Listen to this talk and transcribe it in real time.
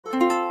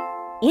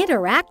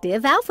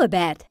Interactive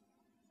alphabet.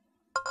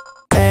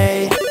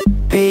 A,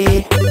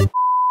 B.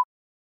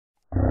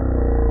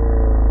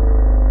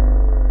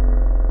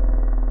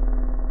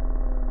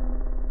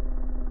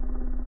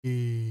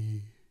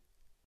 E,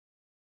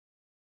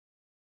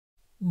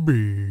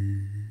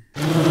 B.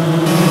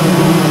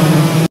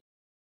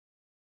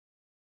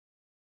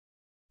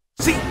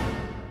 C,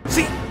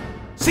 C,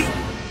 C,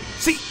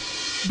 C.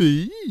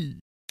 D.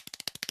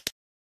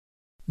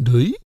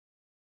 D.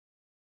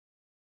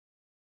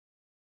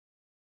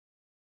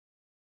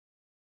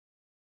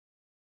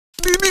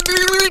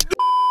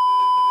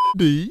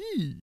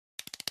 D.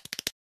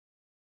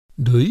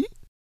 D.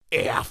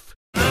 F.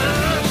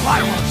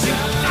 I will see.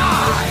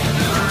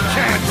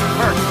 Can't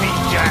hurt me,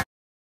 Jack.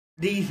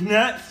 These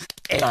nuts.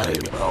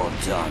 Well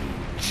done,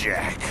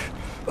 Jack.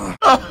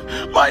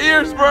 My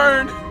ears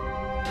burn.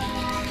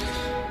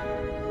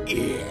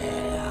 Yeah.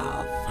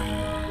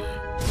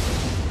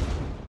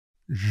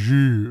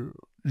 G.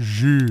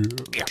 G.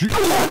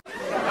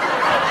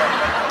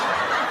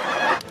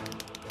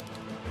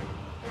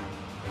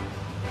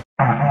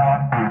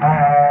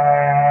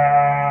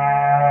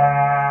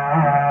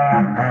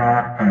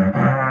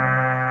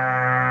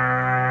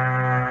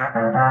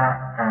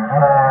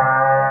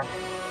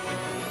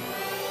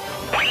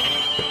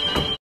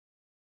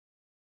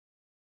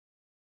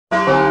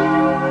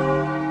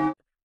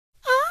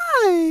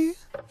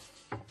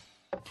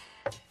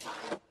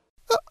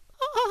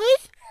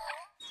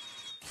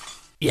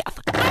 Yeah.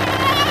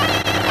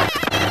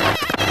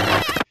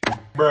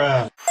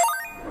 Bruh.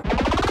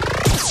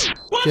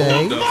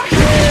 J.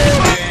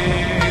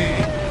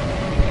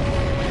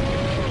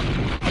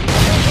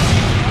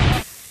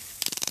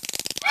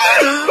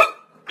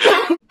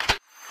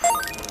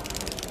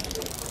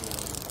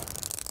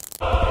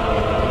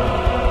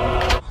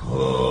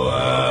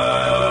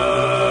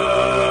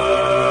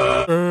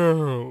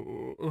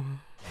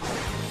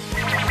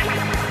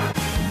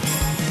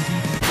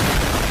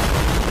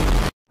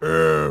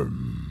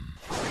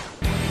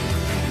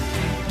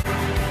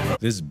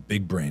 This is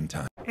big brain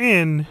time.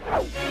 N.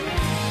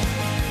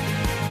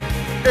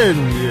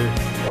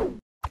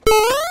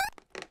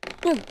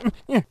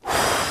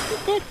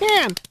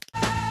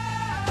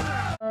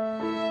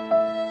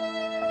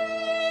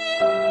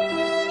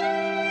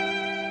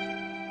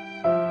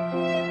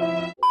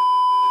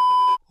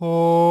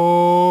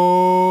 O.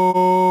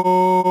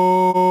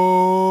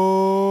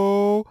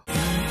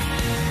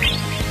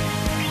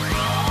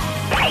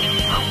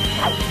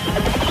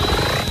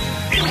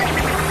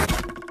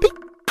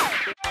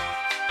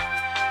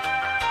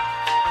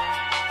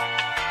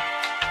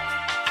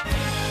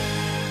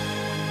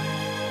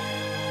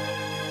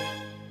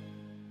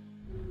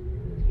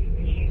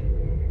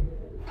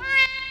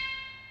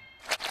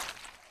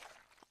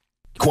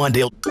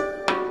 Quandale.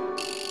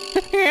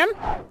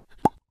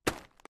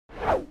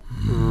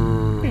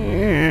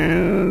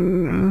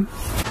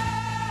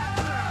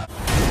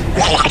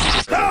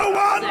 The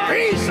One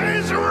Piece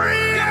is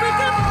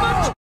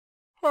real!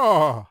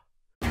 Oh.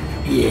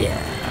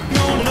 Yeah.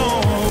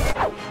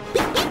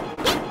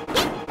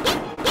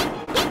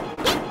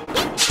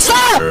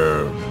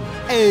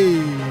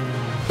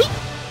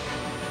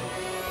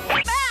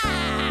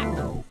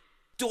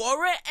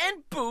 Dora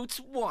and Boots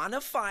want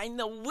to find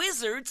the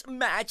wizard's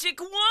magic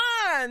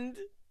wand.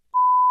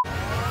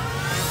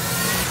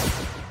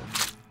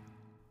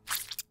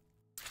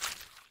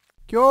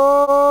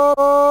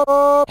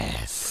 Yo.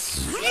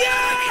 S.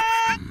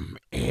 Yeah!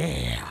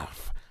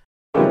 F.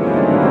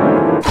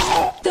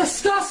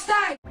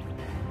 Disgusting!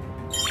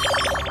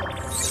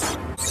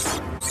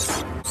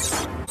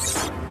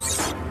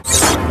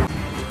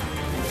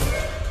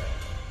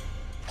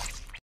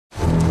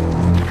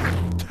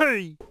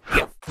 T.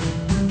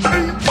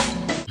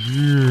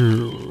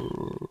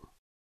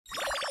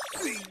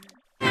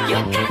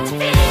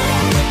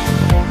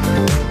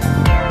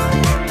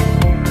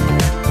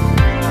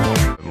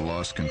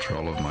 Lost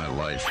control of my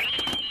life.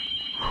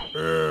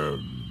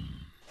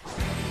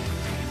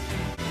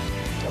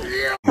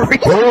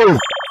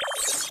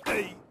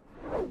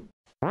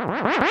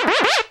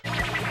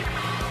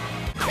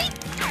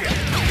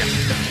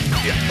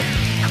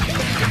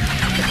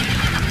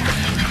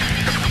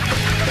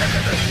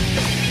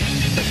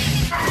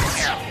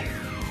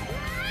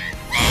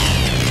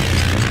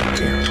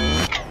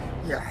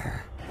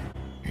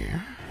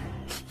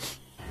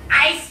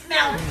 I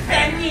smell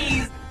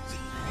pennies.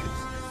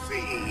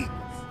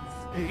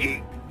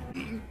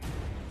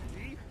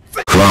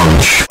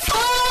 Crunch.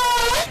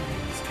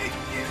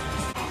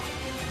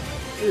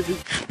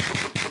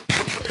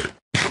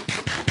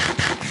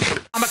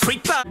 I'm a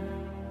creeper.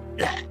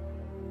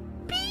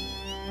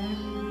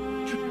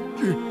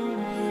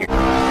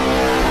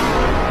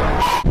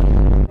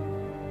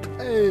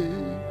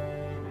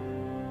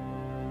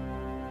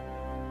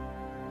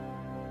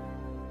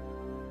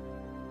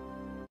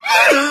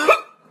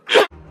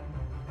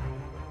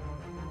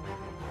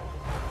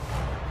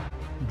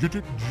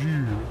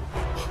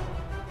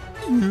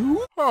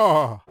 You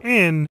are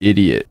an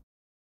Idiot.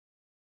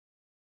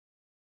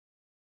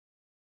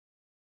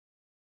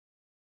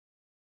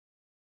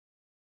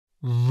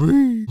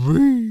 Big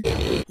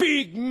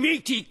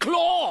meaty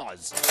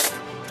claws!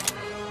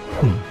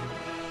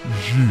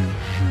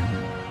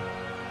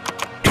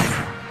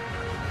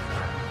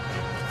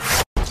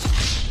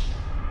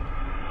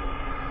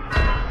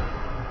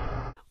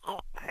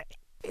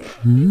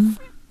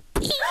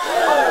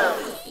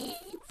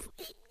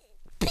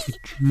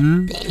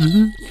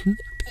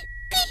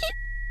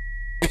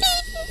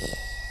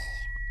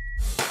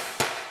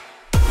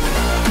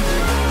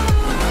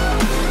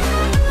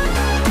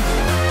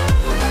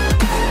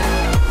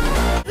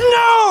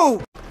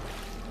 No!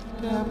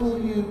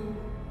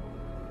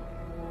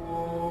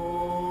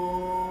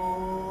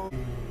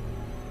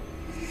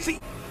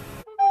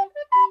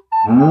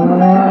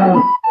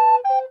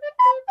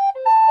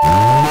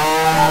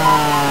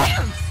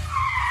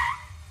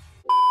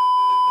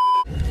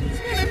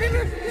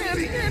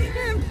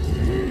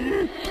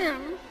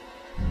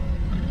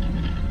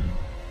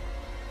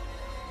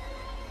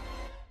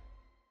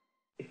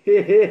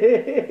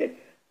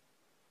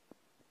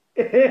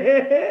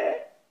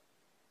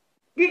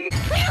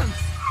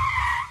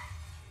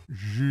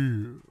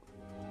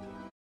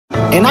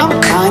 And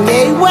I'm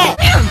Kanye West.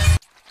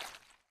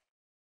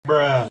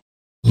 Bruh.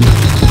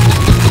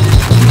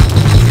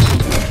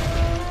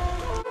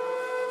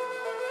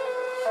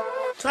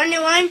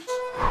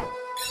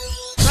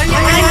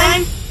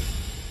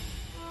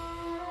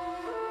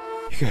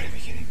 You gotta be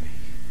kidding me.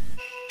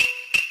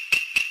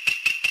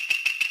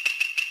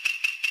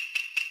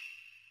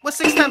 What's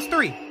 6 times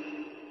 3?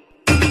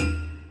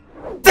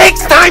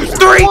 6 times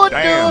 3!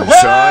 Damn,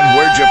 son,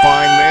 where'd you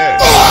find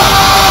this?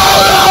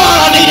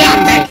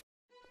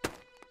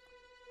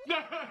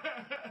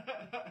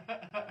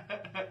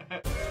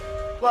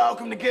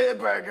 Welcome to Good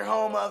Burger,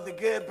 home of the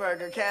Good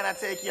Burger. Can I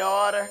take your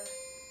order?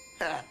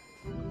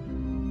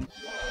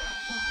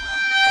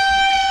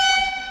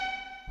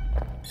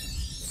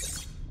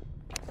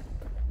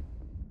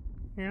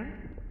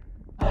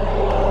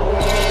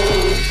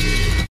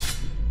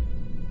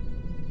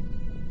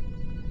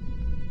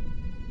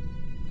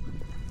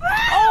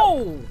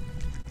 Oh!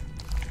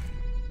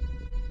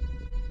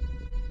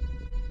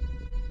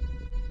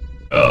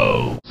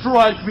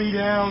 Strike me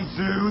down,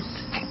 Zeus.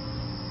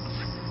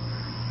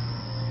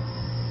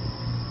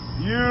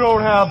 You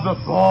don't have the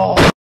ball.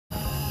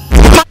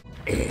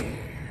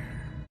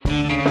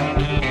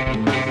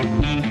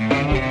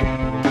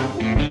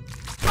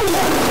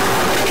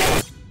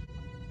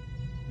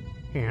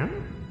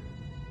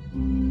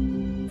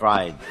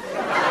 Fried.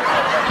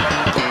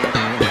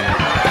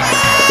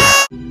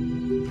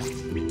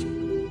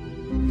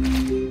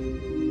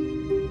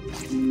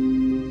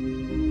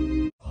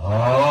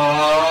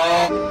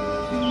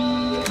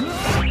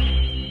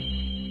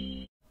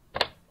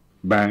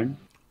 Burn.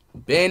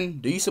 Ben,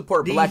 do you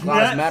support Black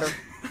Lives Matter?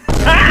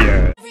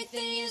 Yeah.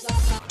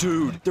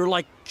 Dude, they're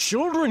like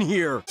children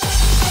here!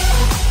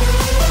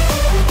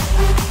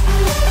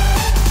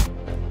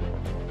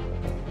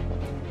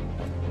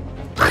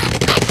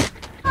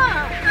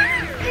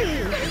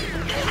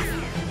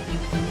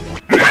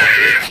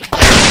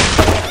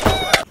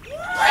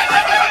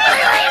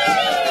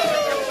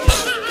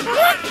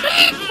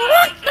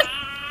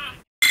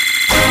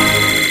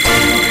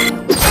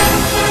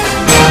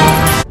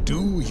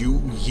 Do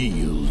you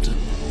yield?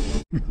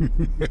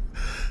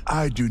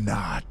 I do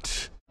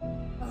not.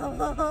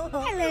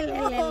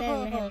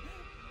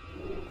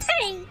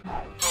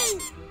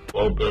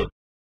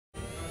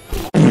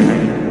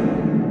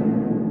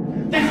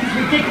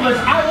 Ridiculous!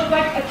 I look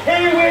like a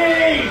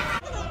kiwi!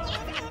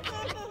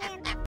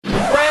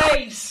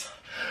 Brace!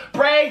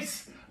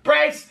 Brace!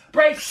 Brace!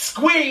 Brace!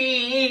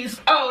 Squeeze!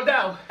 Oh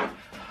no!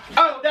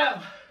 Oh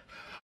no!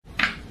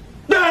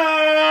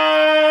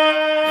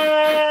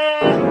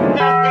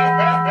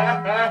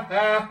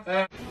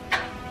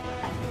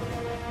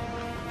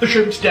 The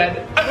shrimp's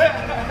dead.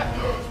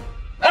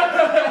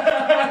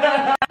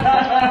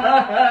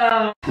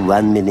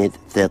 1 minute,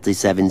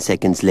 37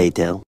 seconds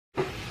later.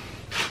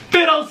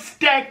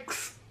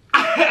 Fiddlesticks!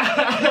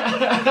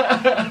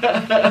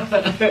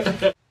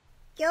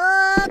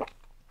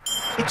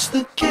 It's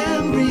the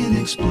Cambrian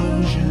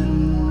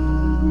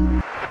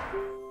explosion.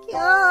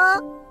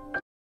 On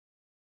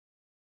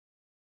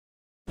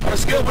a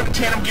scale of 1 to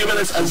 10, I'm giving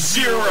this a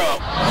 0.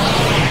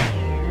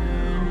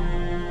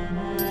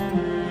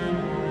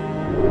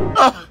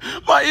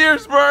 My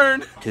ears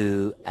burn!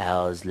 2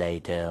 hours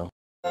later.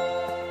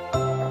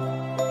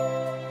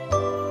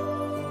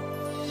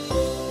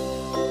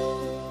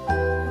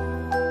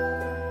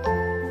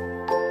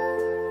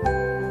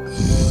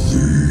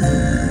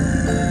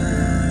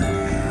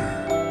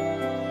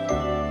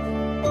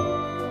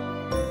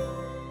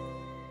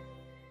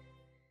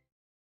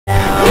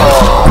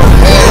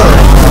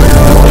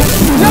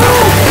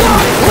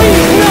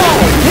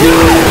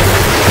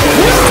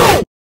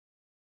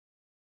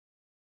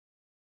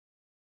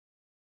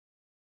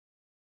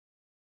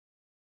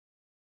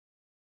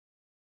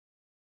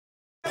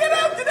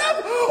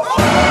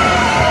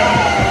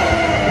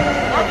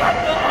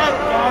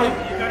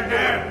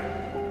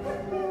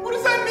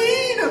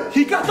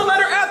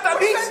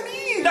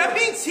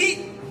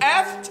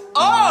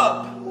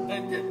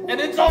 And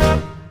it's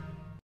all.